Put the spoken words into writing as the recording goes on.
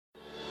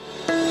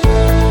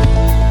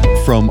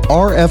from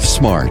RF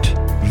Smart.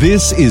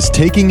 This is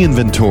Taking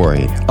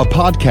Inventory, a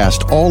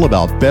podcast all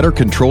about better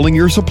controlling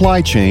your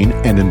supply chain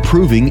and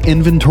improving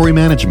inventory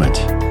management.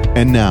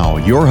 And now,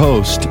 your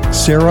host,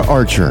 Sarah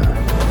Archer.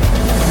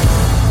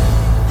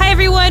 Hi,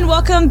 everyone.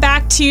 Welcome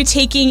back to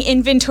Taking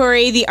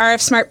Inventory, the RF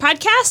Smart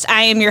podcast.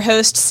 I am your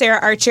host, Sarah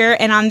Archer,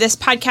 and on this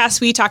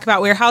podcast, we talk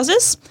about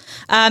warehouses.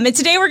 And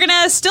today we're going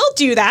to still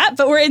do that,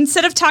 but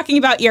instead of talking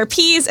about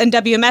ERPs and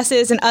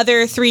WMSs and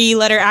other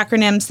three-letter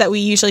acronyms that we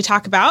usually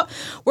talk about,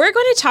 we're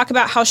going to talk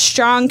about how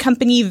strong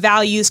company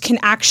values can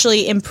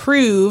actually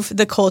improve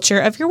the culture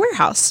of your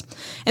warehouse.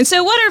 And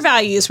so what are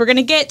values? We're going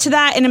to get to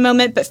that in a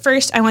moment, but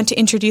first I want to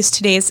introduce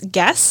today's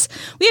guests.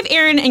 We have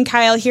Aaron and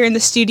Kyle here in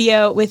the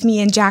studio with me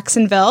in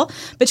Jacksonville.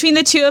 Between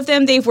the two of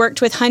them, they've worked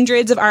with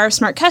hundreds of RF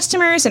Smart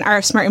customers and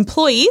RF Smart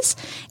employees,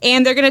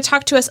 and they're going to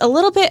talk to us a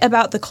little bit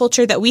about the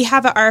culture that we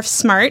have at RF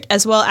Smart,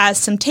 as well as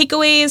some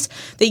takeaways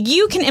that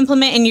you can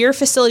implement in your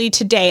facility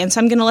today. And so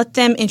I'm going to let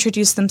them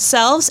introduce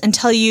themselves and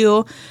tell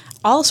you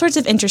all sorts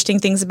of interesting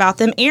things about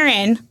them.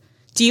 Aaron,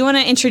 do you want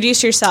to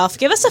introduce yourself?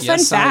 Give us a fun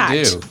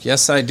fact.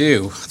 Yes, I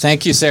do.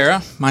 Thank you,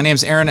 Sarah. My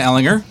name's Aaron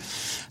Ellinger.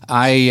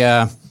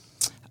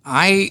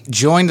 I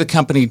joined the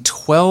company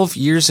 12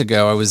 years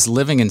ago. I was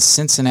living in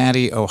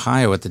Cincinnati,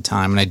 Ohio at the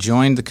time, and I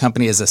joined the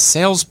company as a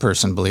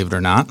salesperson, believe it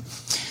or not.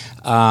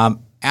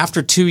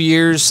 After 2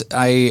 years,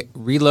 I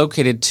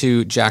relocated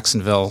to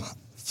Jacksonville,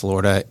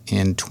 Florida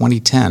in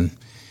 2010.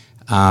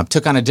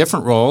 Took on a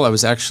different role. I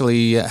was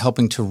actually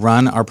helping to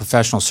run our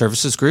professional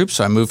services group,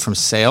 so I moved from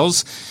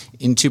sales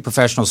into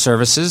professional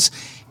services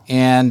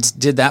and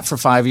did that for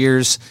 5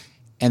 years.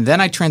 And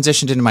then I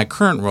transitioned into my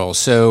current role.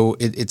 So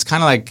it's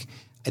kind of like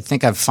I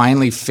think I've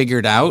finally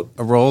figured out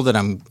a role that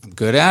I'm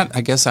good at, I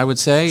guess I would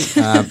say.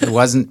 It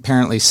wasn't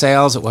apparently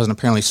sales. It wasn't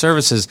apparently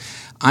services.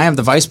 I am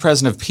the vice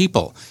president of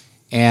people.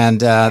 And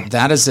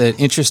that is an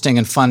interesting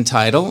and fun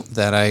title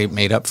that I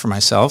made up for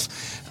myself.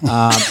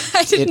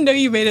 I didn't know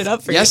you made it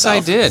up for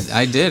yourself. Yes,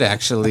 I did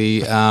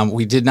actually.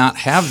 We did not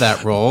have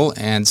that role.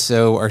 And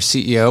so our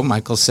CEO,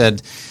 Michael,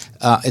 said,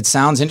 it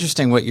sounds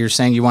interesting what you're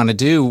saying you want to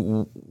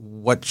do.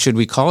 What should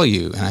we call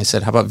you? And I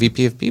said, how about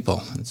VP of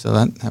People? And so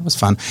that was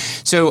fun.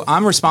 So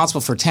I'm responsible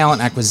for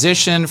talent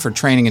acquisition, for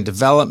training and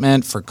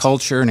development, for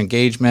culture and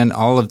engagement,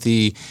 all of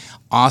the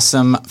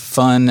awesome,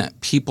 fun,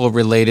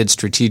 people-related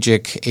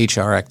strategic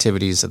HR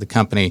activities of the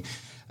company.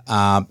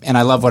 And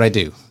I love what I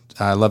do.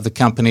 I love the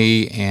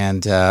company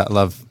and I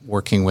love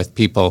working with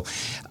people.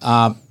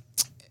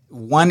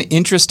 One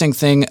interesting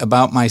thing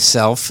about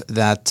myself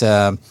that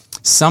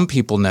some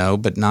people know,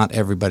 but not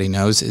everybody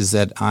knows, is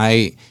that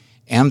I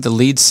am the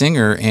lead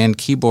singer and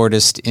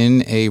keyboardist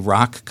in a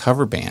rock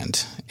cover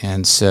band.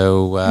 And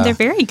so they're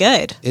very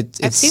good.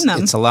 I've seen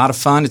them. It's a lot of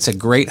fun. It's a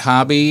great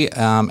hobby.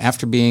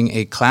 After being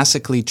a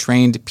classically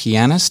trained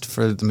pianist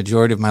for the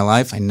majority of my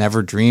life, I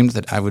never dreamed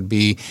that I would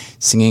be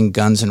singing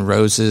Guns N'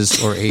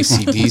 Roses or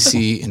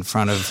AC/DC in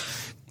front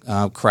of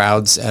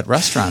crowds at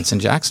restaurants in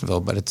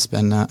Jacksonville. But it's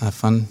been a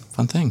fun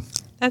thing.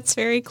 That's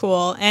very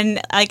cool. And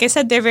like I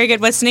said, they're very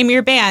good. What's the name of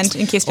your band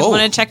in case people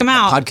want to check them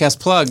out? Podcast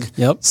plug.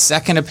 Yep.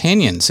 Second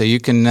Opinion. So you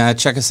can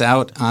check us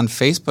out on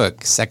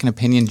Facebook, Second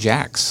Opinion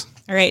Jacks.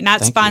 All right,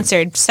 not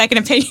sponsored. Second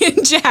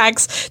Opinion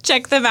Jacks.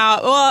 Check them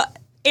out. Well,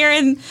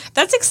 Aaron,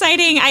 that's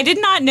exciting. I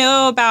did not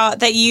know about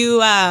that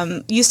you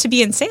used to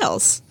be in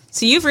sales.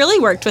 So you've really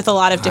worked with a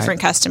lot of different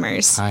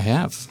customers. I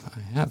have,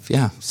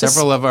 yeah.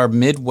 Several of our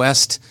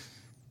Midwest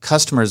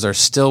customers are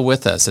still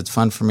with us. It's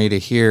fun for me to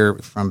hear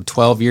from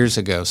 12 years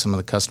ago some of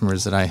the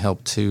customers that I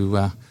helped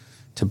to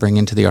bring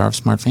into the RF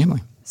Smart family.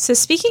 So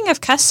speaking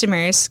of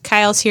customers,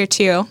 Kyle's here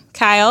too.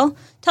 Kyle,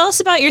 tell us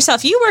about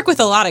yourself. You work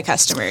with a lot of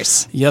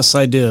customers. Yes,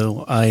 I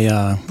do.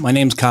 My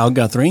name's Kyle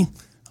Guthrie.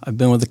 I've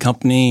been with the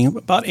company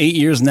about 8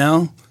 years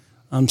now.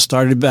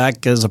 Started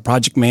back as a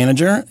project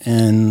manager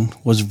and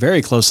was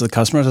very close to the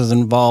customers. I was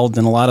involved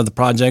in a lot of the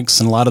projects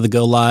and a lot of the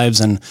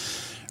go-lives and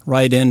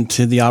right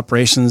into the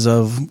operations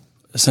of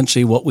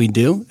essentially what we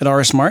do at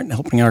RF Smart,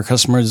 helping our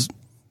customers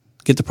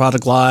get the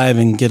product live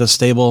and get a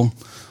stable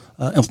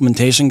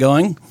implementation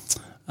going.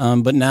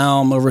 But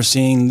now I'm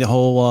overseeing the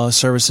whole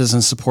services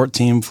and support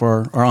team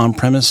for our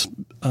on-premise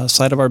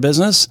side of our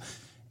business.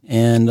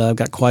 And I've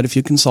got quite a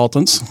few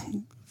consultants,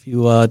 a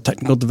few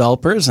technical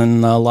developers,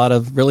 and a lot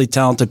of really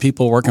talented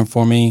people working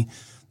for me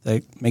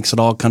that makes it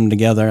all come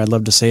together. I'd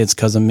love to say it's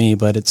because of me,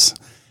 but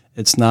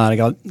it's not. I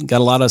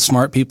got a lot of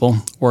smart people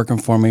working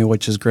for me,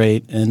 which is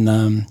great.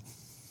 And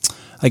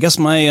I guess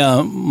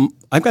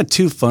I've got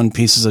two fun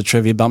pieces of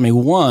trivia about me.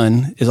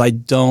 One is I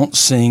don't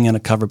sing in a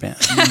cover band.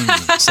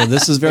 So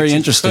this is very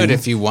interesting. You could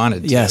if you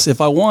wanted to. Yes,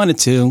 if I wanted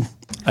to,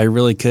 I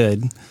really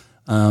could.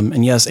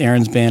 And yes,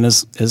 Aaron's band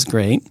is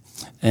great.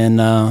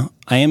 And I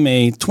am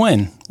a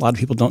twin. A lot of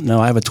people don't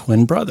know I have a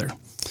twin brother.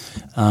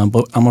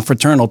 But I'm a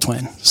fraternal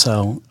twin.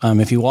 So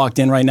if you walked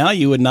in right now,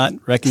 you would not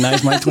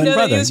recognize my twin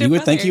brother. You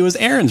would think he was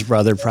Aaron's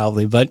brother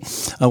probably. But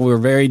we're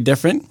very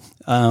different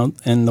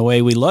in the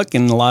way we look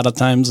and a lot of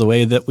times the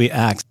way that we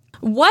act.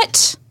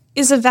 What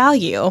is a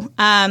value?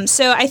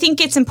 So I think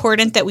it's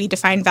important that we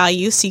define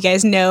value so you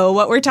guys know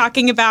what we're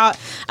talking about,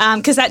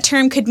 because that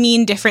term could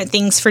mean different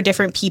things for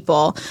different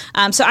people.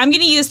 So I'm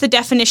going to use the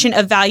definition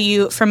of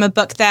value from a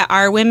book that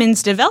our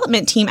women's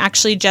development team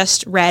actually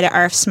just read at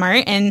RF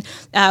Smart, and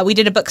we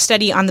did a book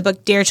study on the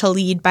book Dare to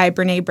Lead by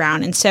Brene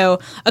Brown. And so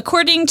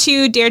according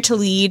to Dare to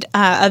Lead,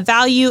 a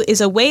value is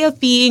a way of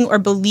being or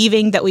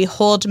believing that we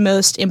hold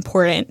most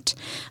important,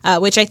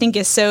 which I think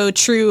is so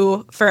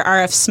true for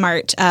RF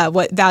Smart,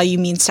 what value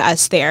means to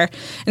us there.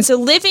 And so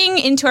living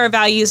into our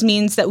values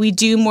means that we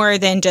do more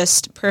than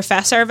just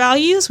profess our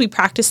values. We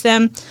practice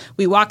them,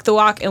 we walk the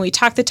walk, and we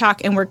talk the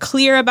talk, and we're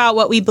clear about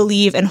what we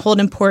believe and hold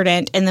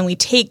important, and then we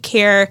take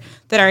care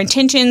that our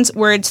intentions,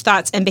 words,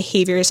 thoughts, and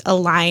behaviors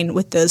align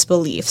with those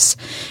beliefs.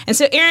 And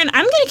so, Aaron,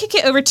 I'm going to kick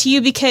it over to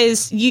you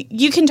because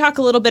you can talk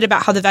a little bit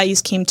about how the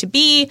values came to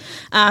be.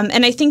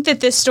 And I think that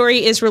this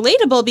story is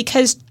relatable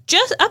because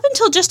just up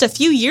until just a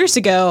few years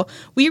ago,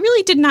 we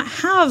really did not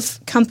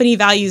have company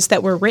values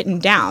that were written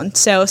down.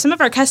 So some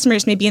of our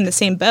customers may be in the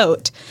same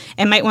boat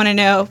and might want to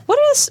know,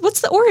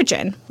 what's the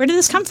origin? Where did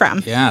this come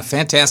from? Yeah,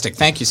 fantastic.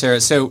 Thank you, Sarah.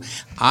 So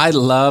I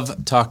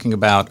love talking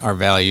about our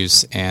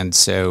values, and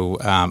so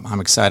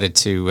I'm excited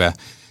to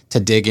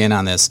dig in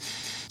on this.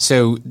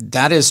 So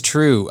that is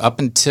true. Up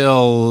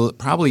until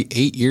probably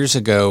 8 years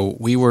ago,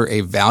 we were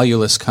a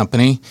valueless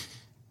company.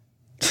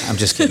 I'm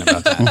just kidding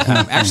about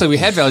that. Actually, we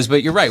had values,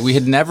 but you're right. We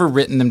had never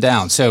written them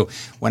down. So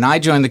when I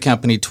joined the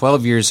company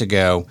 12 years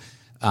ago,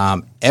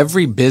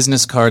 every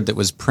business card that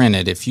was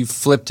printed, if you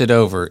flipped it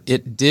over,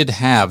 it did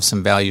have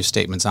some value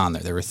statements on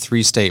there. There were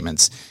 3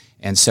 statements.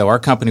 And so our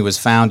company was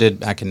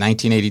founded back in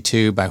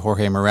 1982 by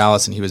Jorge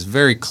Morales, and he was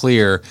very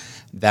clear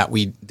that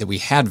we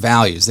had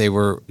values. They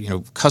were,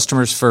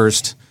 customers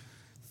first,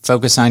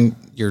 focus on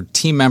your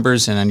team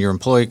members and on your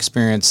employee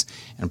experience,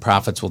 and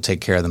profits will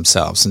take care of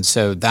themselves. And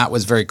so that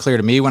was very clear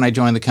to me when I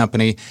joined the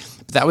company.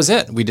 But that was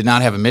it. We did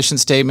not have a mission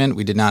statement.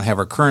 We did not have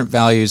our current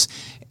values.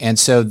 And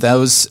so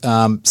those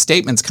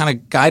statements kind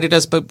of guided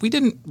us, but we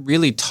didn't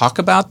really talk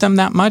about them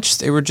that much.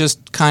 They were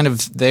just kind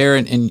of there,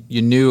 and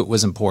you knew it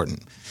was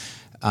important.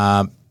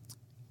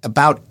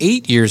 About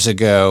 8 years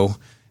ago,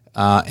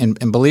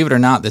 and believe it or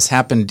not, this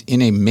happened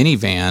in a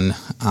minivan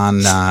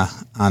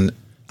on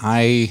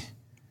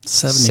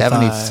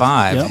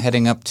I-75 Yep.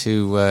 heading up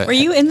to... Were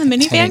you in the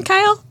minivan,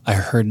 Kyle? I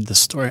heard the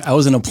story. I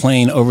was in a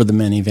plane over the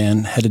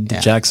minivan headed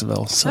to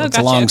Jacksonville, so it's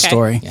gotcha. a long Okay.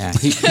 story. Yeah,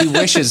 he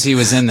wishes he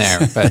was in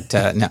there, but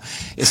no.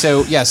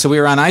 So we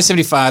were on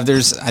I-75.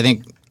 There's, I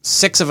think,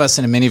 6 of us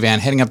in a minivan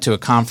heading up to a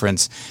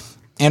conference,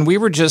 and we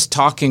were just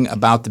talking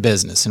about the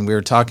business, and we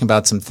were talking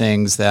about some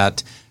things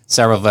that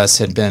several of us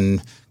had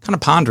been kind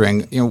of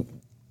pondering.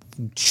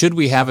 Should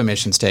we have a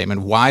mission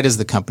statement? Why does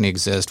the company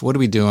exist? What are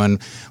we doing?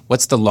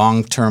 What's the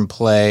long-term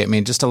play? I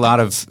mean, just a lot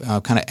of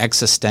kind of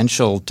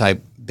existential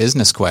type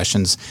business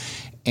questions.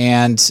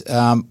 And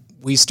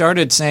we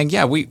started saying,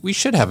 we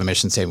should have a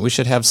mission statement. We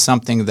should have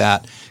something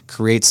that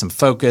creates some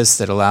focus,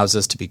 that allows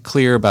us to be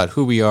clear about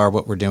who we are,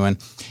 what we're doing.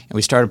 And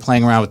we started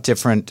playing around with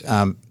different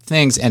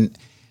things. And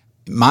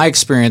my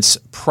experience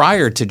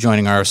prior to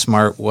joining RF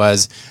Smart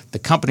was the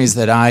companies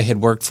that I had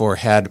worked for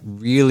had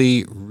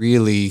really,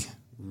 really,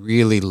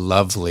 really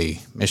lovely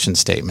mission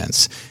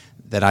statements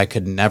that I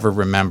could never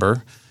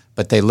remember,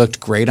 but they looked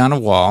great on a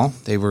wall.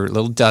 They were a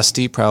little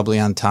dusty, probably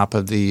on top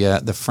of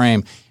the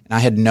frame. And I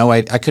had no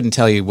idea. I couldn't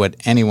tell you what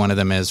any one of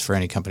them is for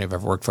any company I've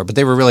ever worked for, but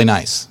they were really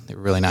nice.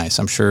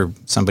 I'm sure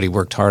somebody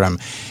worked hard on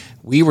them.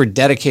 We were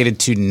dedicated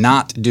to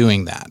not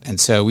doing that. And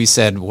so we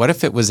said, what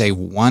if it was a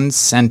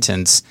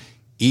one-sentence,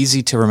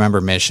 easy-to-remember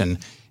mission?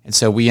 And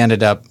so we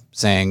ended up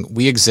saying,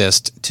 we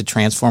exist to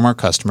transform our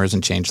customers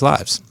and change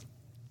lives.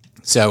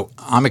 So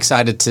I'm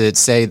excited to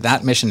say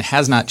that mission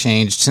has not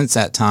changed since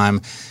that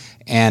time,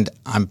 and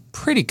I'm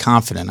pretty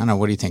confident. I don't know,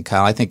 what do you think,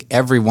 Kyle? I think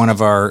every one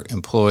of our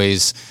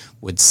employees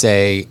would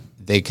say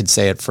they could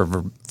say it for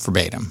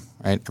verbatim,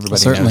 right? Everybody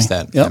Certainly. knows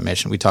that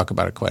mission. We talk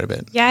about it quite a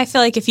bit. Yeah, I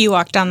feel like if you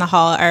walked down the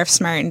hall at RF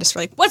Smart and just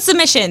were like, what's the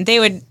mission? They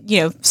would,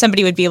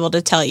 somebody would be able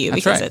to tell you.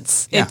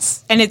 That's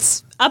because right.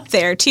 it's up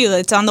there too.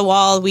 It's on the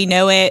wall. We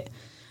know it.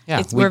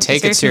 Yeah, we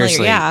take it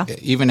seriously. Yeah.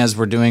 Even as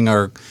we're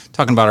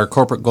talking about our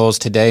corporate goals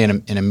today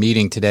in a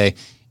meeting today,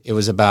 it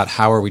was about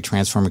how are we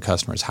transforming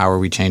customers? How are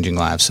we changing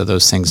lives? So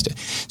those things.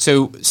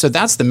 So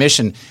that's the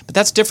mission, but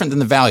that's different than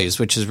the values,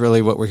 which is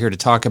really what we're here to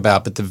talk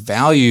about. But the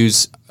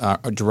values are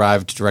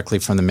derived directly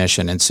from the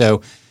mission. And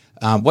so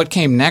what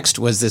came next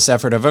was this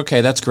effort of, okay,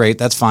 that's great,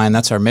 that's fine,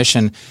 that's our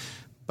mission,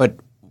 but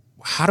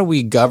how do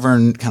we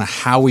govern kind of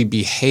how we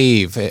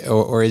behave,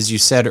 or as you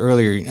said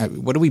earlier,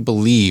 what do we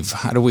believe?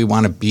 How do we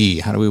want to be?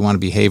 How do we want to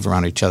behave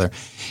around each other?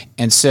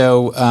 And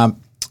so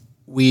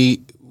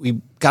we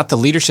got the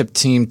leadership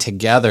team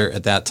together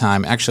at that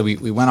time. Actually,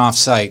 we went off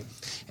site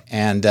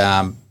and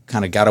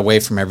kind of got away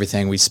from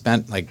everything. We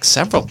spent like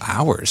several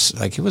hours,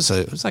 like it was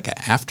like an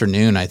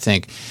afternoon, I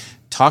think,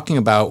 talking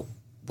about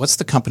what's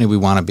the company we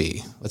want to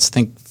be. Let's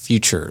think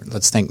future.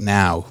 Let's think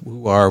now.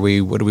 Who are we?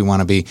 What do we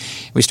want to be?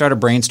 We started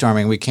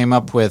brainstorming. We came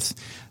up with,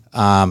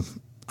 I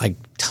like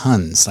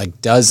tons,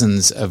 like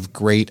dozens of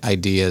great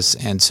ideas.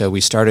 And so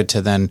we started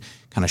to then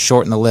kind of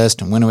shorten the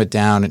list and winnow it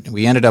down. And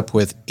we ended up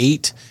with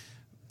 8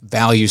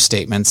 value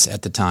statements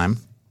at the time.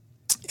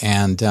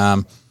 And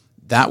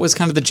that was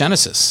kind of the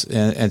genesis.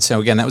 And so,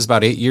 again, that was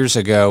about 8 years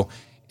ago.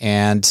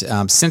 And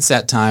since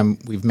that time,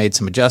 we've made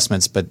some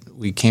adjustments, but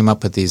we came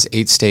up with these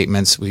 8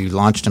 statements. We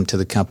launched them to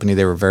the company.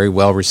 They were very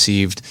well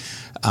received.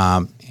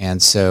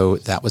 And so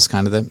that was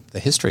kind of the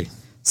history.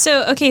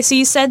 So, okay, so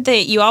you said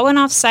that you all went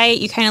off site.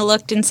 You kind of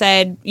looked and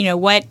said,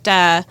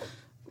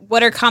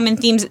 what are common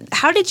themes?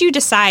 How did you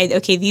decide,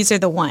 okay, these are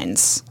the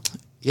ones?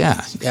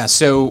 Yeah.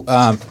 So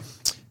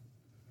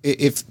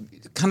if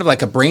kind of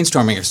like a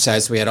brainstorming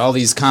exercise, we had all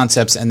these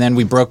concepts, and then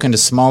we broke into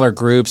smaller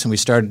groups, and we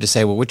started to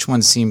say, well, which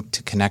ones seem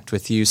to connect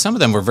with you? Some of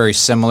them were very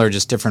similar,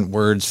 just different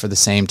words for the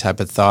same type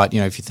of thought.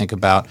 If you think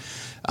about,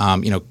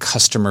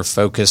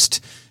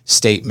 customer-focused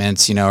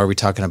statements, are we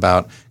talking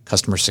about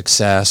customer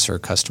success or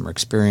customer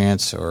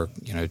experience or,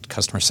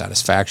 customer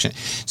satisfaction?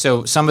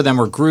 So some of them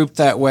were grouped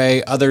that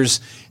way. Others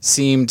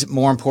seemed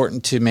more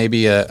important to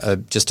maybe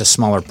just a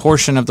smaller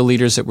portion of the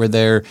leaders that were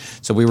there.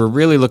 So we were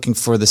really looking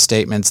for the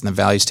statements and the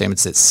value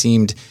statements that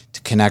seemed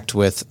to connect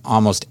with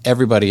almost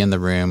everybody in the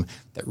room,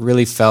 that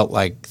really felt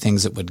like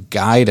things that would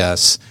guide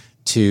us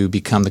to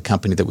become the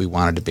company that we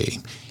wanted to be.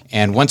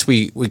 And once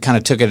we kind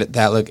of took it at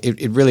that look,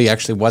 it really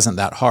actually wasn't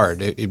that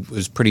hard. It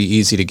was pretty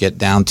easy to get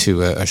down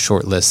to a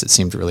short list that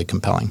seemed really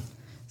compelling.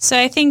 So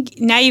I think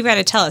now you've got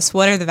to tell us,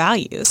 what are the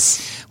values?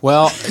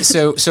 Well,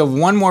 so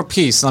one more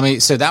piece.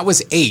 So that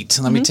was 8.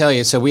 Let me tell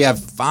you. So we have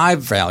 5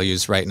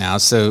 values right now.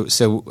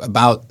 So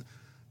about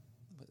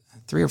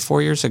 3 or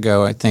 4 years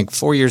ago, I think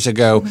 4 years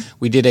ago,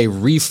 we did a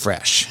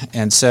refresh.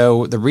 And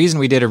so the reason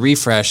we did a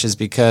refresh is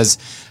because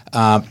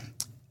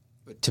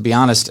to be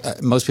honest,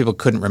 most people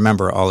couldn't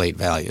remember all 8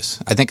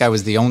 values. I think I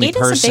was the only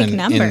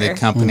person in the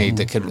company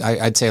that could,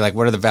 I'd say, like,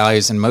 what are the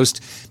values? And most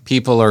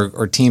people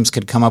or teams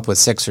could come up with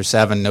 6 or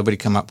 7. Nobody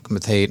come up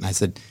with 8. And I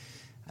said,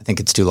 I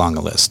think it's too long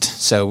a list.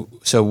 So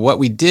what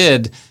we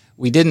did,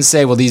 we didn't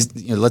say, well, these,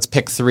 let's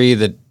pick 3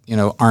 that,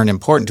 aren't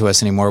important to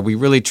us anymore. We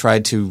really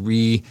tried to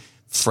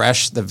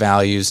refresh the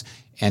values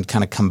and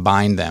kind of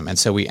combine them. And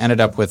so we ended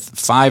up with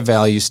 5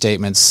 value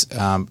statements,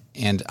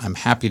 and I'm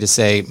happy to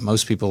say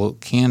most people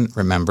can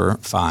remember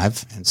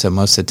 5. And so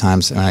most of the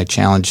times when I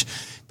challenge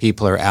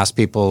people or ask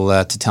people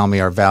to tell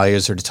me our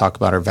values or to talk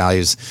about our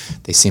values,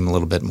 they seem a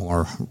little bit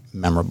more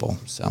memorable.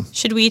 So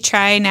should we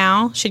try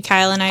now? Should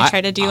Kyle and I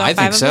try to do all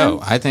 5 of them?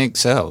 I think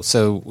so.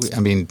 So, I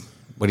mean,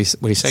 what do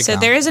you say, So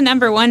Kyle? there is a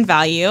number 1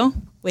 value,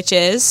 which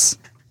is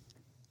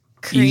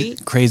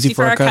crazy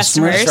for our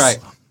customers. That's right.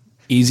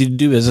 Easy to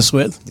do business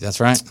with. That's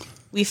right.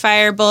 We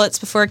fire bullets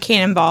before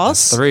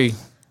cannonballs. That's 3.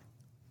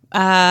 We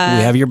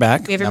have your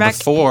back. We have your Number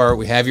back. 4,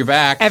 we have your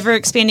back. Ever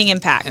expanding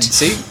impact. And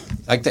see,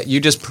 like that, you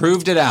just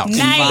proved it out.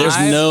 Nice.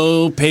 There's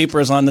no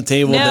papers on the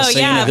table that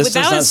say that. This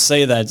does not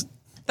say that.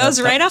 That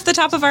was right off the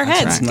top of our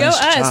heads. right. Go Nice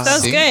us. job. That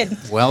was See?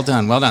 good. Well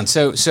done.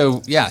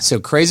 So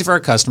crazy for our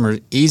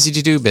customers, easy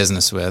to do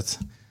business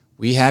with.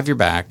 We have your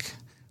back.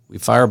 We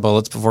fire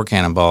bullets before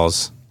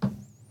cannonballs,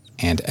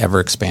 and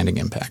ever expanding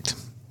impact.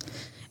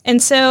 And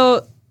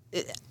so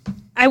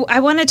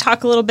I want to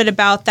talk a little bit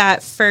about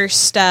that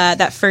first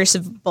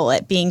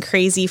bullet, being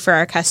crazy for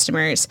our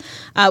customers.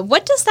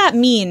 What does that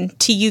mean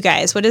to you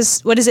guys? What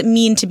does it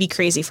mean to be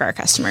crazy for our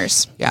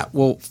customers? Yeah.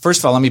 Well, first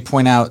of all, let me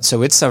point out,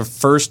 so it's our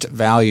first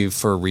value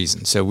for a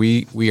reason. So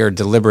we are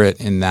deliberate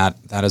in that.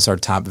 That is our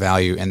top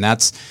value. And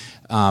that's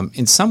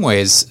in some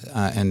ways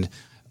an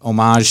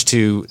homage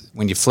to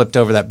when you flipped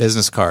over that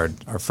business card,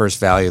 our first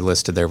value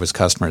listed there was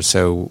customers.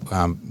 So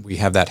we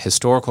have that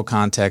historical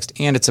context,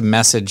 and it's a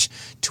message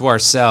to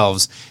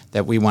ourselves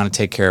that we want to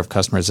take care of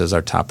customers as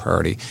our top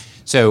priority.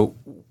 So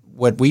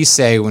what we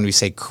say when we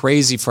say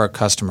crazy for our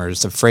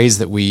customers, the phrase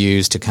that we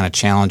use to kind of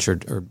challenge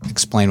or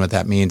explain what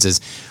that means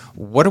is,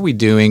 what are we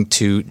doing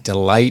to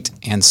delight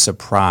and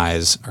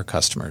surprise our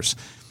customers?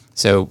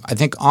 So I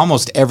think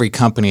almost every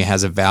company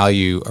has a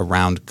value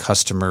around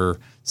customer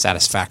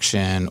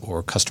satisfaction,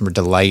 or customer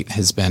delight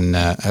has been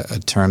a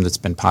term that's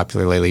been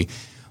popular lately.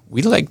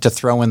 We like to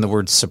throw in the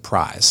word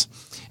surprise.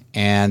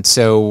 And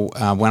so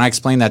when I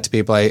explain that to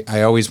people,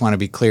 I always want to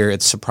be clear,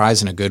 it's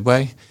surprise in a good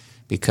way,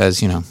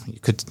 because, you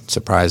could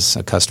surprise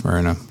a customer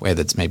in a way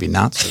that's maybe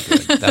not so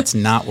good. That's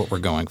not what we're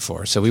going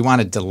for. So we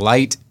want to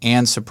delight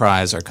and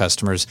surprise our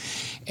customers.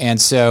 And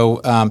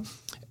so I'm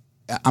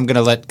going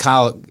to let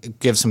Kyle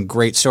give some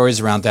great stories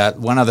around that.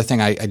 One other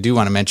thing I do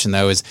want to mention,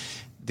 though, is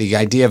the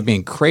idea of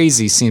being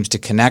crazy seems to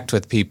connect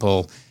with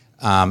people.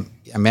 I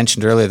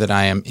mentioned earlier that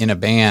I am in a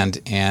band,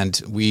 and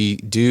we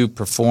do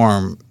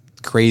perform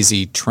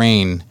crazy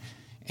train,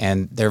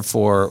 and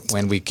therefore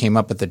when we came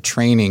up with the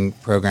training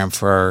program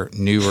for our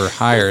newer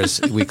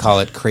hires, we call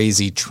it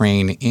crazy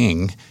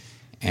training.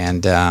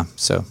 And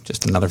so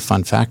just another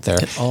fun fact there.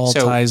 It all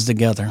ties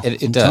together.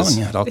 It does.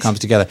 It all comes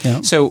together. Yeah.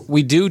 So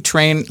we do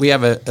train. We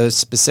have a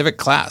specific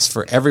class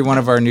for every one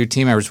of our new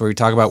team members where we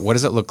talk about what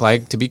does it look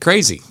like to be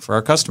crazy for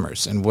our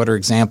customers and what are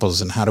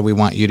examples and how do we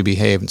want you to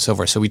behave and so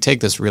forth. So we take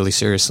this really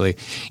seriously.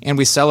 And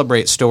we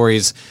celebrate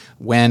stories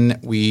when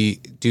we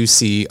do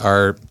see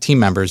our team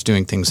members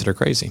doing things that are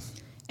crazy.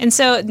 And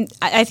so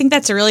I think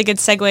that's a really good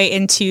segue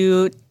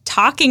into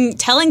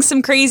telling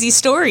some crazy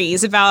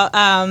stories about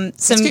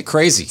Let's get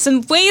crazy.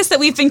 Some ways that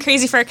we've been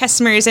crazy for our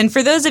customers. And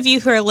for those of you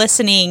who are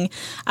listening,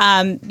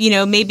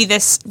 maybe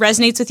this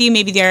resonates with you.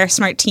 Maybe the RF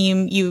Smart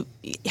team, you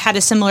had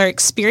a similar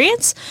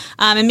experience.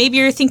 And maybe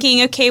you're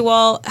thinking, okay,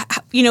 well,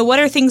 what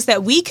are things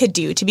that we could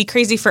do to be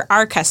crazy for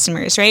our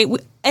customers, right?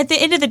 At the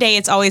end of the day,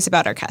 it's always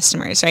about our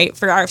customers, right?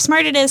 For RF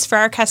Smart, it is. For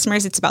our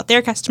customers, it's about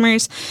their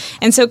customers.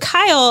 And so,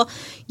 Kyle,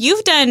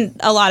 you've done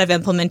a lot of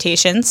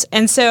implementations.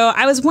 And so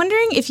I was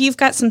wondering if you've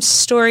got some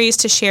stories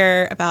to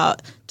share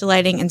about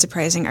delighting and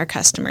surprising our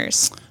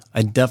customers.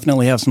 I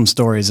definitely have some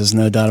stories. There's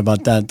no doubt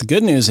about that. The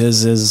good news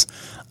is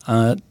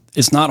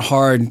it's not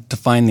hard to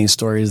find these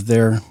stories.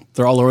 They're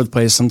all over the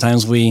place.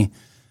 Sometimes we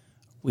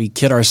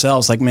kid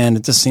ourselves like, man,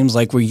 it just seems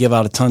like we give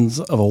out tons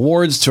of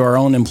awards to our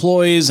own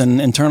employees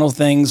and internal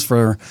things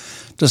for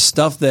just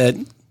stuff that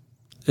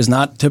is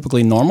not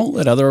typically normal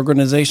at other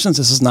organizations.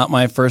 This is not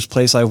my first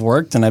place I've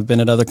worked, and I've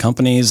been at other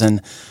companies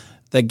and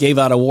that gave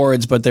out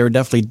awards, but they were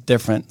definitely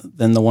different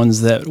than the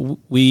ones that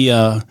we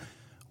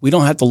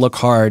don't have to look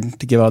hard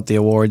to give out the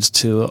awards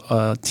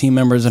to team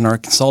members in our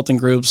consulting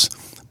groups,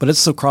 but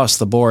it's across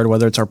the board,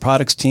 whether it's our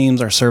products teams,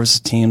 our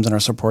services teams, and our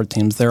support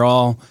teams. They're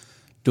all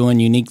doing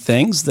unique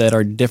things that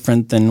are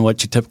different than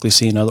what you typically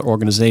see in other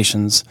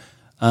organizations.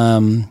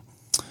 One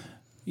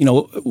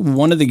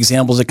of the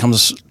examples that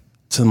comes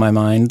to my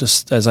mind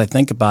just as I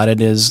think about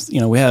it is,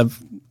 we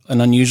have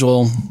an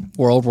unusual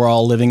world we're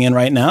all living in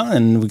right now,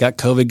 and we got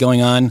COVID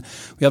going on.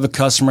 We have a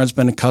customer that's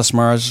been a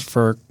customer of ours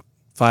for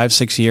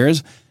 5-6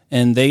 years,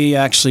 and they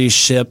actually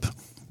ship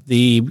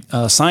the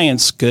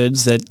science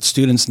goods that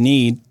students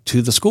need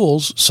to the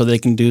schools so they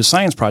can do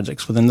science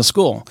projects within the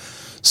school.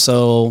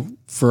 So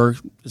for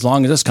as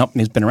long as this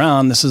company's been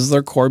around, this is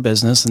their core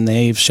business, and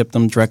they've shipped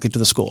them directly to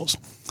the schools.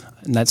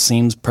 And that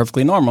seems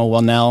perfectly normal.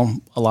 Well, now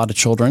a lot of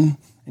children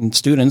and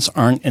students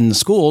aren't in the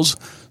schools,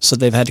 so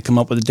they've had to come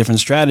up with a different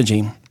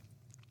strategy.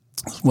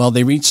 Well,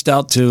 they reached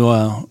out to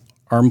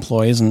our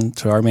employees and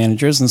to our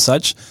managers and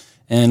such,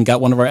 and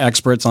got one of our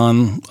experts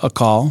on a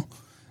call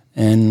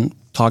and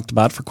talked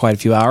about it for quite a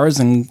few hours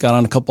and got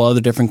on a couple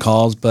other different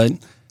calls, but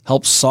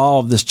helped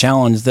solve this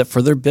challenge that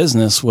for their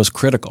business was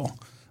critical.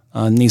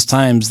 In these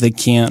times, they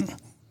can't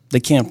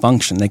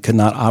function. They could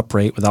not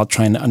operate without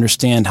trying to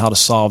understand how to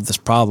solve this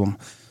problem.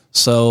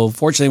 So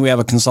fortunately, we have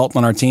a consultant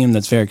on our team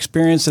that's very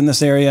experienced in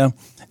this area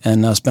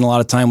and spent a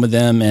lot of time with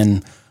them.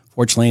 And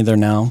fortunately,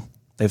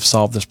 they've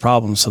solved this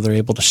problem. So they're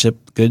able to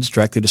ship goods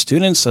directly to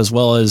students as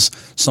well as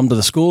some to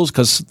the schools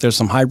because there's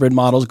some hybrid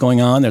models going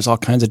on. There's all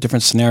kinds of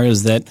different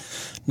scenarios that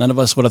none of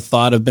us would have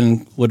thought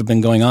would have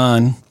been going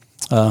on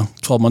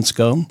 12 months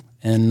ago.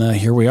 And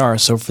here we are.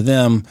 So for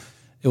them,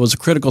 it was a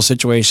critical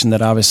situation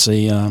that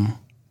obviously we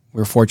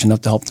were fortunate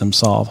enough to help them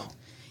solve.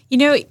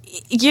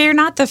 That's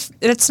not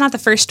the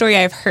first story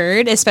I've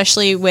heard,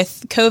 especially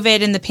with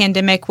COVID and the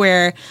pandemic,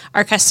 where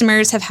our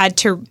customers have had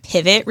to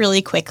pivot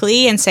really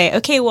quickly and say,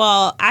 okay,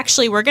 well,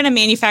 actually, we're going to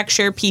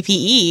manufacture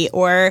PPE,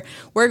 or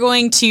we're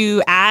going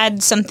to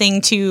add something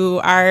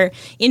to our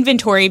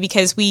inventory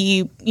because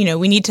we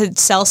need to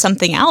sell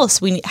something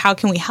else. How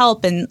can we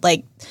help? And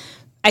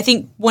I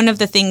think one of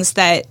the things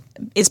that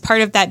is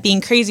part of that being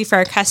crazy for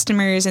our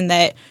customers and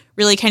that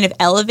really kind of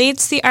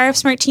elevates the RF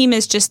Smart team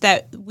is just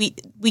that we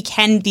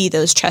can be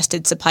those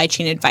trusted supply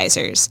chain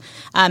advisors.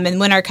 And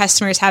when our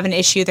customers have an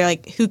issue, they're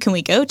like, who can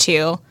we go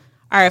to?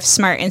 RF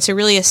Smart. And so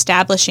really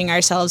establishing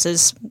ourselves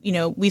as,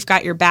 we've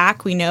got your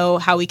back. We know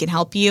how we can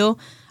help you.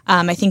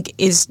 I think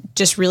is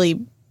just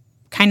really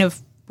kind of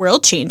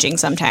world changing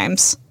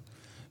sometimes.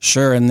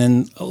 Sure. And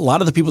then a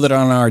lot of the people that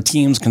are on our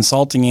teams,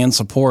 consulting and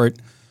support,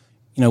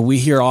 we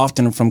hear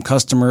often from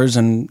customers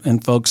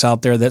and folks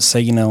out there that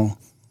say,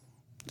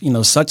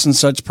 such and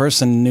such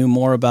person knew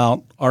more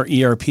about our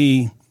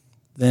ERP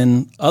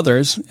than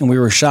others, and we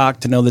were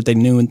shocked to know that they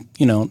knew,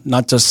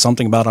 not just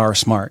something about RF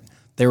Smart.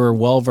 They were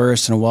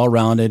well-versed and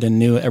well-rounded and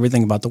knew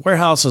everything about the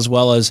warehouse as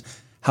well as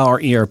how our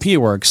ERP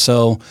works.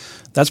 So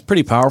that's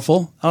pretty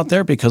powerful out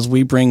there because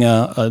we bring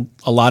a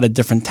lot of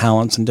different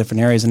talents in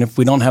different areas. And if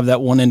we don't have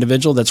that one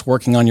individual that's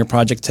working on your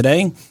project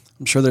today,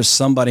 I'm sure there's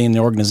somebody in the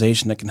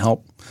organization that can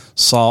help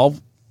solve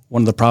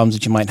one of the problems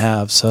that you might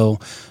have. So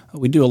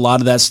we do a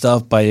lot of that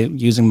stuff by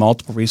using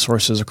multiple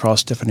resources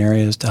across different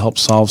areas to help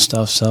solve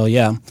stuff. So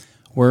yeah,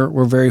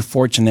 we're very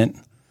fortunate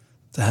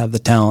to have the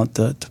talent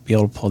to be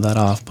able to pull that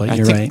off. But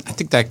you're right. I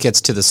think that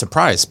gets to the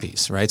surprise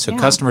piece, right? So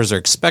customers are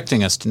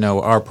expecting us to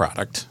know our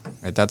product,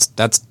 right? That's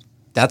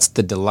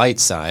the delight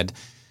side.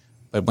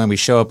 But when we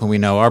show up and we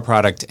know our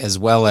product as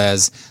well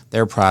as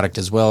their product,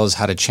 as well as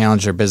how to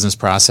challenge their business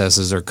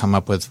processes or come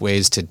up with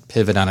ways to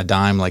pivot on a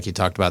dime like you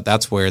talked about,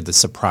 that's where the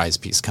surprise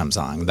piece comes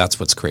on. That's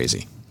what's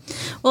crazy.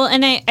 Well,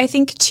 and I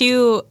think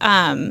too,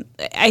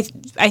 I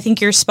think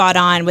you're spot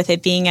on with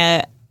it being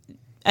a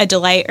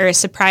delight or a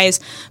surprise,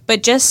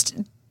 but just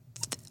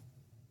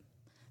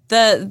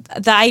the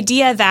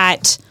idea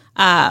that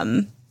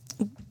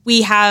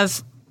we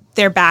have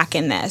their back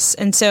in this.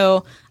 And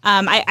so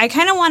I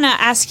kind of want to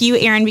ask you,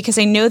 Aaron, because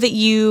I know that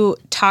you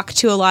talk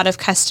to a lot of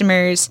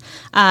customers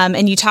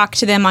and you talk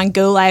to them on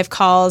go live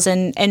calls,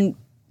 and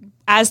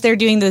as they're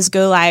doing those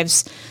go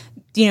lives,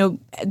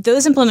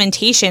 those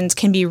implementations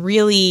can be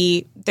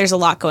really, there's a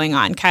lot going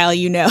on. Kyle,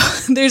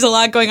 there's a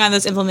lot going on in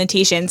those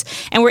implementations,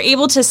 and we're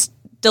able to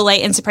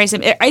delight and surprise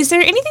them. Is there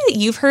anything that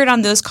you've heard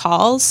on those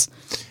calls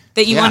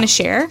that you want to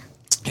share?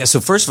 Yeah. So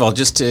first of all,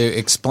 just to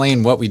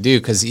explain what we do,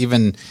 because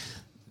even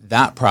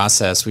that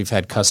process, we've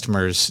had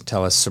customers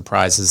tell us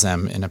surprises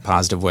them in a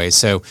positive way.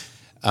 So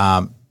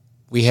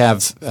we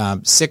have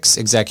 6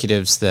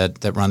 executives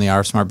that run the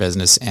RF Smart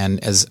business,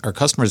 and as our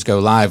customers go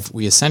live,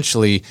 we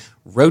essentially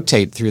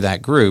rotate through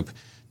that group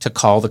to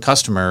call the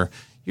customer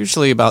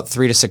usually about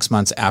 3 to 6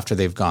 months after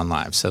they've gone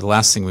live. So the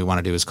last thing we want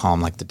to do is call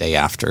them like the day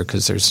after,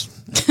 because there's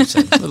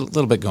a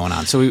little bit going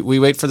on. So we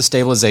wait for the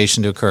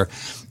stabilization to occur,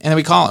 and then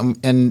we call them.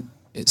 And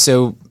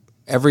so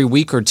every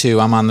week or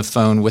two, I'm on the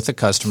phone with a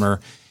customer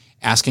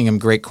asking them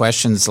great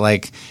questions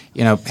like,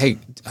 hey,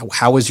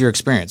 how was your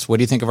experience? What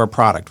do you think of our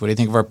product? What do you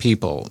think of our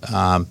people?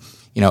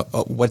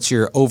 What's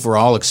your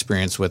overall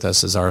experience with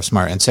us as RF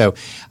Smart? And so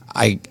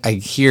I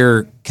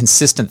hear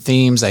consistent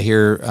themes. I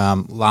hear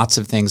lots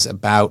of things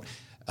about,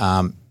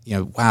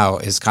 wow,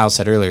 as Kyle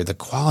said earlier, the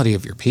quality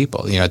of your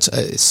people.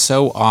 It's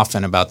so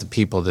often about the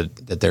people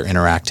that they're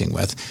interacting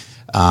with.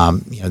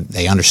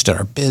 They understood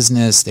our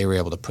business. They were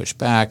able to push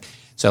back.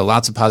 So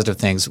lots of positive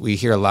things. We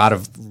hear a lot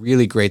of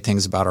really great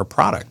things about our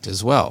product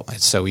as well.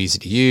 It's so easy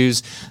to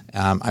use.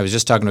 I was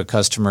just talking to a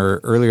customer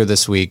earlier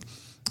this week.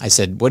 I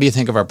said, what do you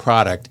think of our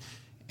product?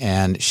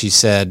 And she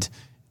said,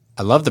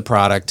 I love the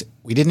product.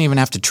 We didn't even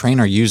have to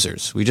train our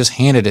users. We just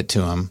handed it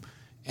to them,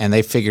 and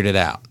they figured it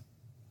out.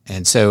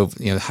 And so,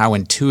 how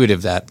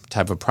intuitive that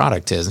type of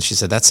product is. And she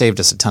said, that saved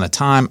us a ton of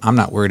time. I'm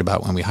not worried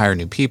about when we hire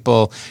new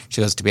people.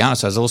 She goes, to be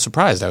honest, I was a little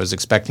surprised. I was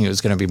expecting it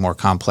was going to be more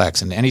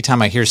complex. And anytime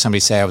I hear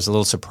somebody say I was a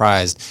little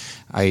surprised,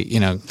 I,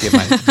 give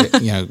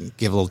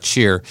a little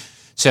cheer.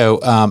 So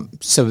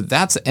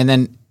that's, and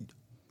then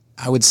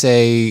I would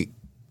say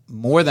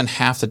more than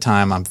half the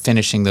time I'm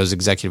finishing those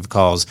executive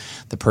calls,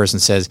 the person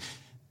says,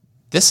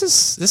 This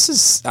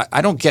is.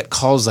 I don't get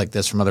calls like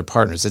this from other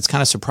partners. It's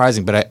kind of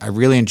surprising, but I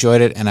really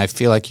enjoyed it, and I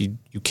feel like you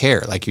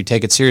care, like you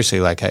take it seriously.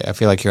 Like I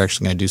feel like you're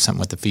actually going to do something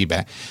with the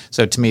feedback.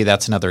 So to me,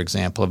 that's another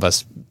example of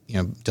us,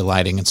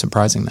 delighting and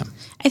surprising them.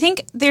 I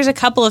think there's a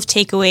couple of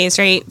takeaways,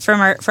 right,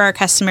 for our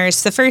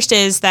customers. The first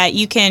is that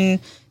you can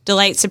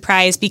delight,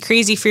 surprise, be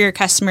crazy for your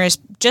customers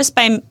just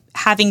by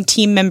having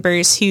team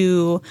members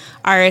who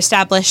are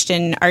established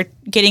and are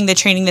getting the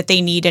training that they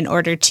need in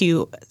order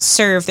to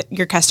serve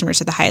your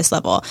customers at the highest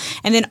level.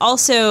 And then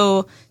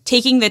also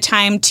taking the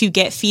time to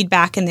get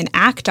feedback and then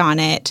act on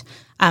it,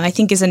 I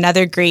think is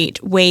another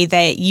great way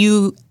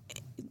that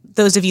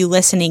those of you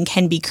listening,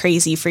 can be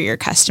crazy for your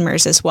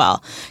customers as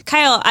well.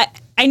 Kyle,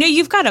 I know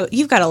you've got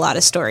a lot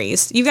of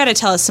stories. You've got to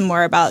tell us some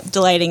more about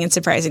delighting and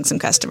surprising some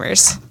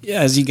customers.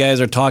 Yeah, as you guys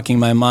are talking,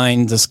 my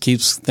mind just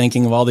keeps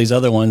thinking of all these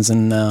other ones,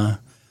 and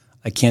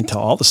I can't tell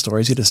all the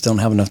stories. You just don't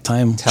have enough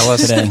time. Tell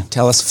us today.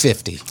 Tell us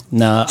 50.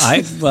 No,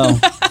 I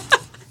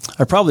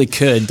probably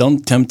could.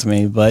 Don't tempt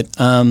me. But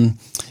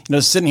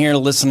sitting here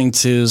listening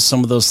to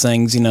some of those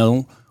things,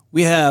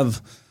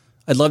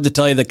 I'd love to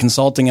tell you that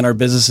consulting in our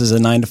business is a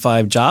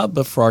 9-to-5 job,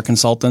 but for our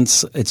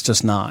consultants, it's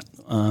just not.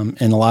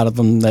 And a lot of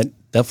them that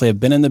definitely have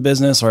been in the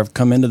business or have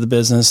come into the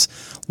business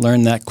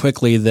learn that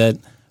quickly that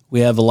we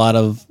have a lot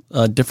of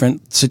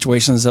different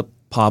situations that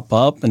pop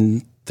up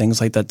and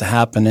things like that to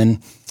happen.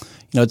 And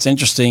it's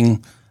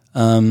interesting.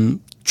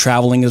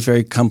 Traveling is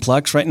very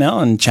complex right now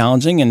and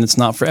challenging, and it's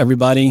not for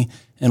everybody.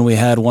 And we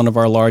had one of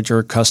our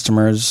larger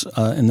customers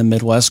in the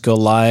Midwest go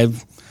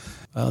live.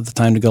 The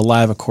time to go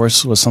live, of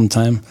course, was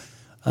sometime,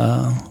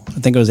 I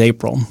think it was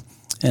April.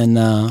 And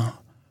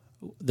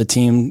the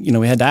team,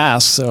 we had to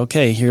ask, so,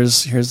 okay,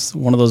 here's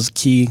one of those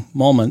key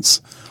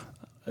moments.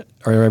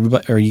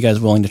 Are you guys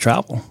willing to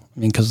travel? I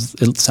mean, because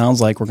it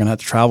sounds like we're going to have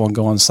to travel and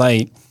go on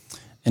site.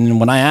 And then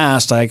when I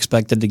asked, I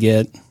expected to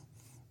get,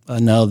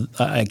 no,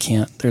 I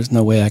can't. There's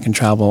no way I can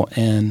travel.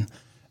 And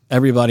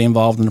everybody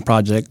involved in the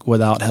project,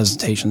 without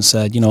hesitation,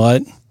 said, you know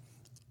what?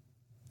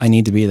 I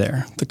need to be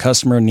there. The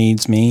customer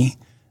needs me,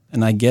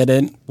 and I get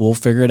it. We'll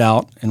figure it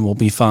out, and we'll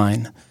be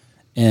fine.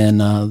 And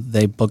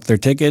they booked their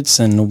tickets,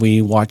 and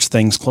we watched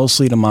things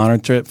closely to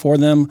monitor it for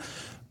them.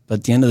 But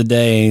at the end of the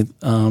day,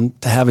 to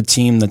have a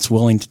team that's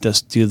willing to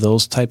just do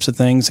those types of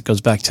things, it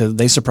goes back to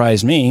they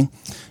surprised me,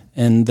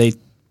 and they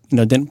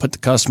didn't put the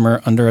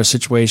customer under a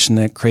situation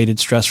that created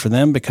stress for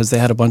them because they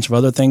had a bunch of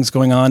other things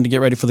going on to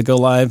get ready for the go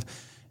live.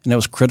 And it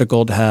was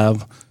critical to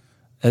have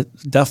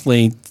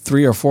definitely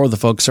 3 or 4 of the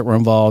folks that were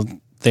involved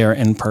there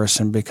in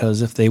person,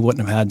 because if they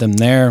wouldn't have had them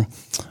there,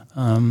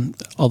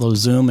 although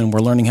Zoom and we're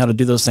learning how to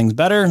do those things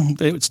better,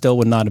 it still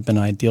would not have been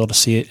ideal to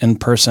see it in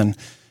person.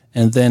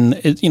 And then,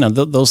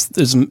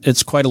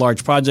 it's quite a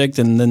large project,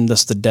 and then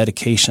just the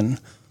dedication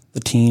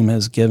the team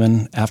has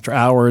given. After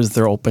hours,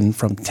 they're open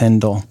from 10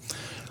 till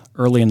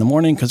early in the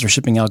morning because they're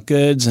shipping out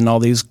goods and all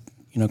these,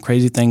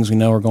 crazy things we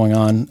know are going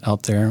on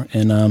out there.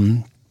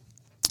 And,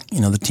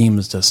 the team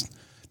has just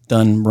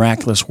done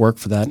miraculous work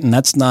for that. And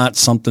that's not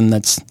something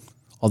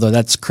although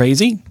that's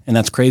crazy, and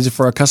that's crazy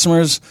for our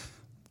customers,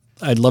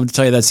 I'd love to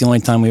tell you that's the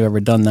only time we've ever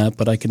done that,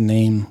 but I can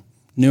name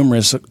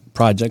numerous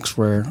projects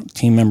where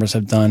team members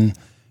have done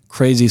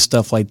crazy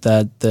stuff like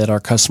that our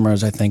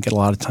customers, I think, a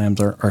lot of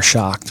times are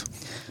shocked.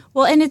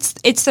 Well, and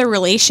it's the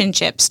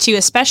relationships too,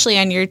 especially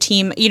on your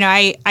team.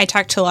 I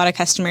talk to a lot of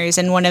customers,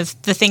 and one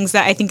of the things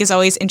that I think is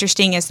always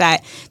interesting is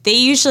that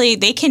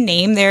they can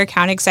name their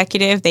account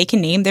executive, they can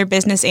name their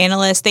business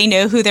analyst, they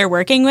know who they're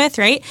working with,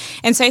 right?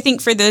 And so I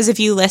think for those of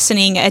you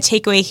listening, a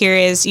takeaway here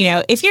is,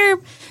 if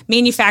you're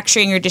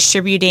manufacturing or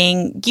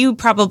distributing, you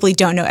probably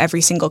don't know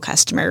every single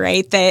customer,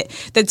 right?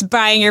 That's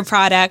buying your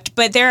product,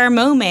 but there are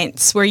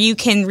moments where you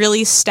can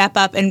really step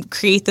up and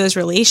create those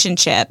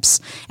relationships,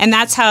 and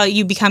that's how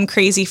you become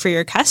crazy for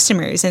your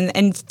customers,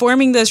 and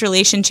forming those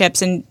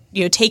relationships, and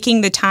taking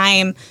the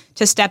time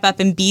to step up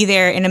and be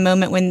there in a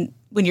moment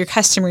when your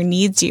customer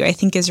needs you, I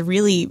think is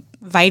really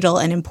vital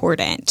and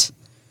important.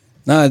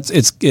 No,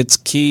 it's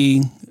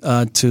key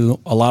to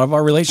a lot of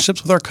our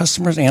relationships with our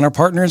customers and our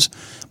partners,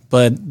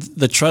 but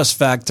the trust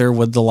factor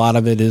with a lot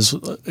of it is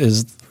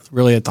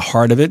really at the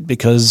heart of it,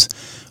 because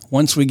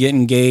once we get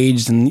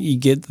engaged and you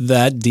get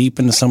that deep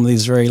into some of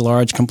these very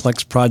large,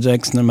 complex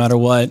projects, no matter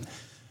what,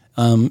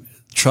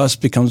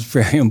 trust becomes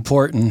very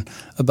important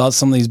about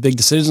some of these big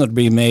decisions that are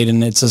being made.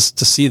 And it's just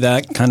to see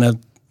that kind of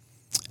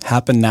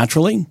happen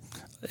naturally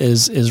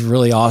is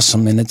really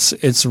awesome. And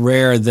it's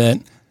rare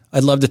that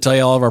I'd love to tell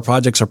you all of our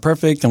projects are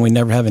perfect and we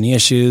never have any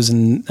issues,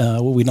 and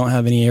we don't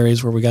have any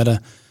areas where we got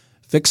to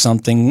fix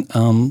something.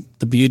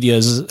 The beauty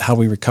is how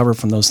we recover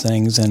from those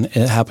things, and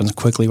it happens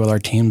quickly with our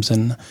teams.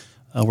 And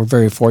we're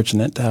very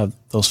fortunate to have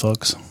those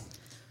folks.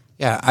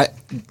 Yeah,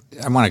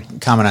 I want to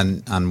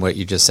comment on what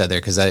you just said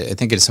there, because I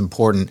think it's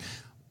important.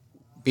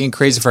 Being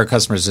crazy for our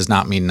customers does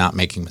not mean not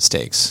making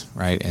mistakes,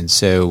 right? And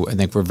so I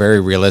think we're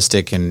very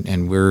realistic,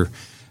 and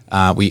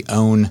we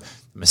own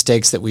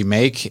mistakes that we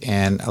make.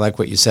 And I like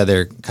what you said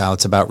there, Kyle.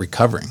 It's about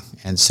recovering.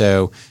 And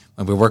so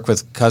when we work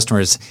with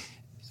customers,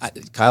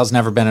 Kyle's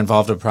never been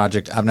involved in a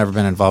project. I've never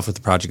been involved with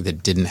a project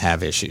that didn't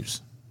have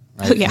issues,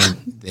 right? Yeah. I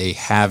mean, they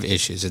have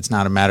issues. It's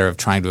not a matter of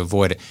trying to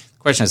avoid it. The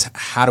question is,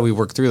 how do we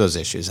work through those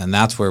issues? And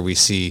that's where we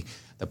see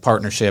the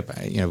partnership,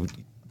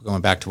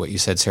 going back to what you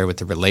said, Sarah, with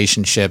the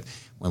relationship.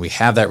 When we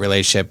have that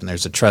relationship and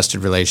there's a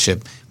trusted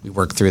relationship, we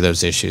work through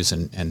those issues.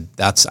 And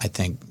that's, I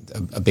think,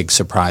 a big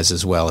surprise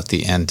as well at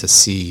the end, to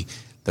see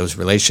those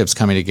relationships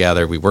coming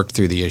together. We work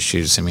through the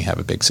issues and we have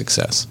a big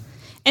success.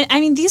 And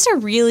I mean, these are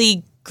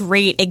really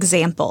great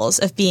examples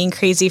of being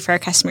crazy for our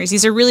customers.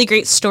 These are really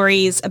great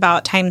stories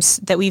about times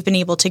that we've been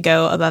able to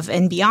go above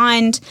and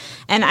beyond.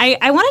 And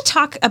I want to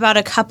talk about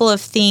a couple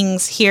of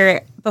things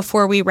here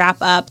before we wrap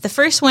up. The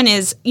first one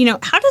is,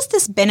 how does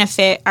this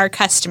benefit our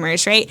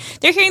customers, right?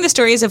 They're hearing the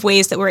stories of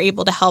ways that we're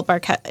able to help our,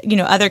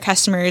 other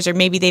customers, or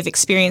maybe they've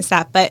experienced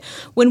that. But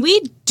when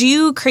we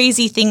do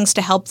crazy things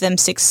to help them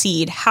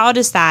succeed, how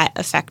does that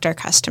affect our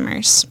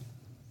customers?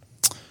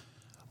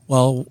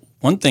 Well,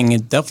 one thing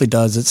it definitely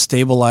does, it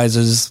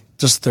stabilizes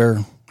just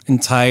their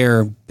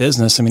entire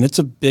business. I mean, it's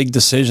a big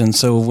decision.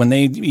 So when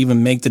they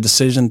even make the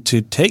decision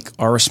to take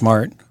our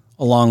Smart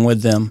along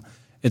with them,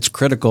 it's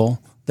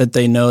critical that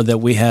they know that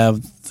we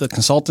have the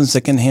consultants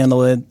that can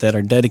handle it, that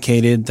are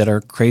dedicated, that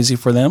are crazy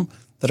for them,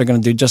 that are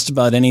going to do just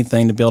about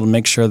anything to be able to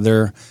make sure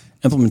their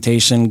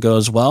implementation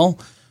goes well.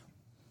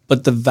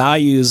 But the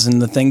values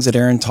and the things that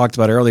Aaron talked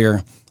about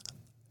earlier,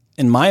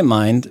 in my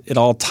mind, it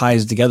all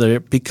ties together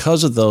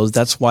because of those.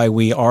 That's why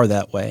we are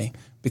that way,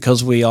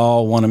 because we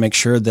all want to make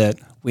sure that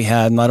we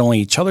have not only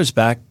each other's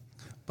back,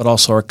 but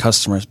also our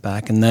customers'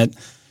 back. And that,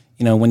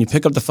 when you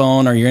pick up the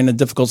phone or you're in a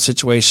difficult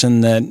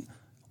situation, that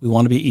we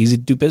want to be easy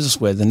to do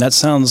business with. And that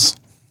sounds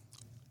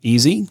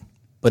easy,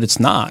 but it's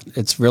not.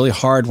 It's really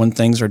hard when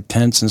things are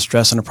tense and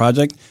stress in a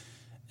project.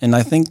 And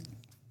I think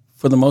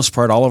for the most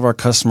part, all of our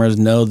customers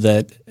know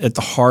that at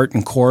the heart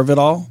and core of it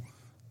all,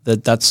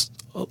 that's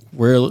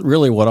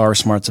really what our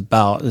Smart's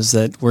about, is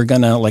that we're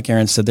going to, like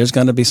Aaron said, there's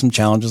going to be some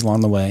challenges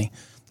along the way.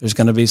 There's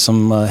going to be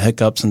some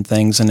hiccups and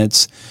things. And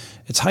it's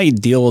how you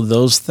deal with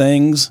those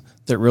things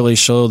that really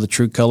show the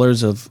true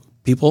colors of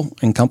people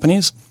and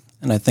companies.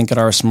 And I think at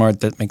our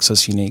Smart, that makes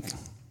us unique.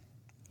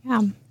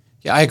 Yeah.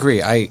 Yeah, I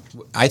agree. I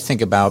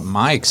think about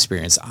my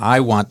experience. I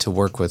want to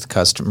work with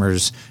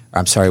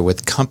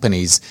with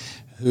companies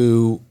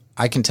who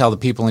I can tell the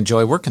people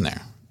enjoy working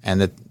there, and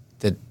that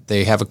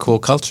they have a cool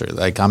culture.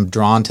 Like, I'm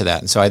drawn to that.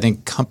 And so I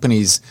think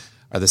companies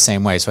are the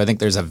same way. So I think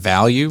there's a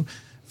value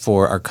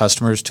for our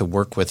customers to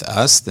work with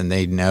us. Then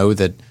they know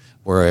that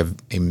We're a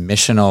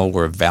missional,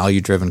 we're a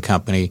value-driven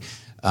company.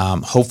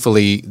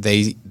 Hopefully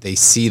they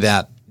see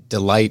that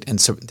delight and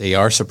they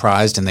are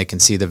surprised and they can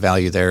see the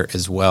value there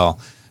as well.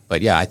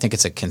 But yeah, I think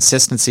it's a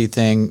consistency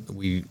thing.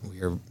 We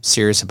are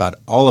serious about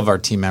all of our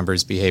team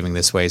members behaving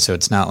this way. So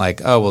it's not like,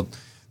 oh, well,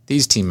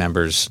 these team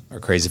members are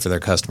crazy for their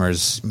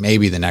customers.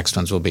 Maybe the next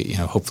ones will be,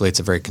 hopefully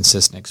it's a very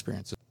consistent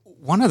experience.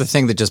 One other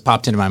thing that just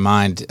popped into my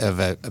mind of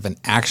an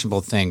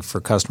actionable thing for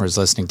customers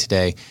listening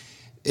today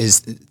is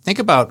think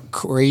about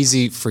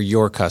crazy for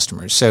your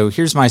customers. So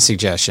here's my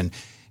suggestion.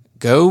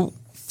 Go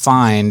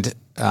find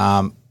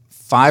 5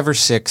 or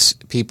 6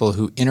 people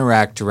who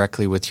interact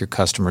directly with your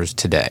customers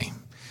today.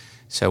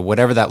 So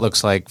whatever that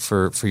looks like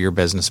for your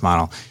business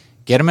model,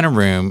 get them in a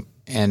room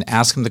and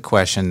ask them the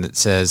question that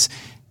says,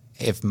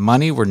 if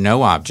money were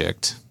no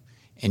object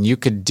and you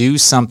could do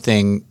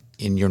something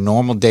in your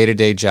normal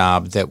day-to-day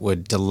job that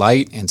would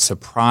delight and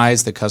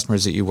surprise the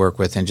customers that you work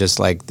with and just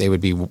like they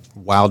would be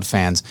wild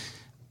fans,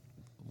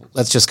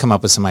 let's just come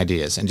up with some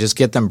ideas and just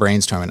get them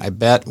brainstorming. I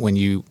bet when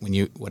you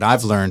what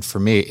I've learned for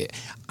me,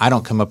 I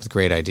don't come up with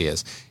great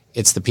ideas.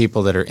 It's the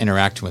people that are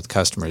interacting with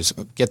customers.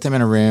 Get them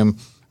in a room.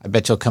 I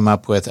bet you'll come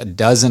up with a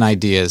dozen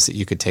ideas that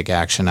you could take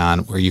action on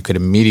where you could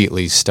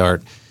immediately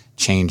start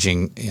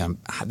changing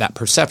that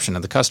perception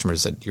of the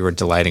customers that you were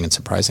delighting and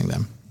surprising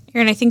them.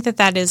 And I think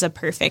that is a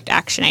perfect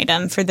action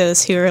item for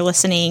those who are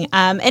listening.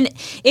 And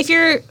if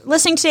you're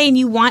listening today and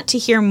you want to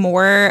hear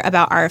more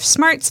about RF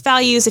Smart's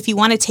values, if you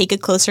want to take a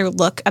closer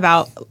look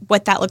about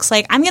what that looks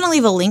like, I'm going to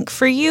leave a link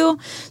for you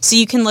so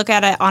you can look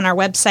at it on our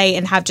website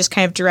and have just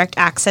kind of direct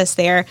access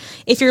there.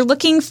 If you're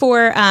looking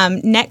for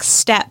next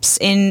steps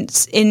in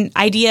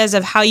ideas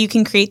of how you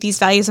can create these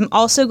values, I'm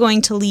also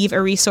going to leave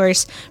a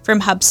resource from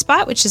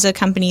HubSpot, which is a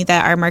company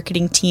that our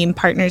marketing team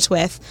partners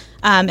with.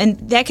 And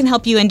that can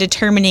help you in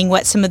determining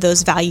what some of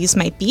those values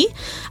might be.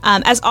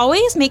 As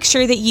always, make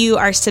sure that you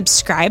are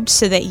subscribed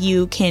so that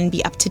you can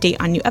be up to date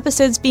on new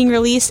episodes being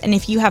released. And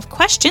if you have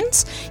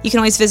questions, you can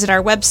always visit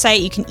our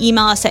website. You can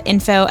email us at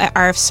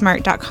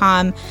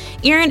info@rfsmart.com.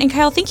 Aaron and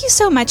Kyle, thank you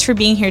so much for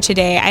being here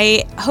today.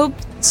 I hope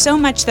so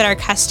much that our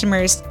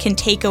customers can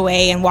take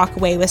away and walk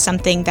away with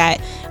something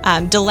that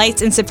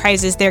delights and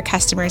surprises their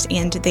customers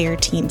and their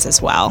teams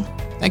as well.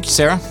 Thank you,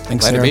 Sarah.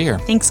 Thanks, Glad Sarah. to be here.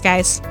 Thanks,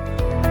 guys.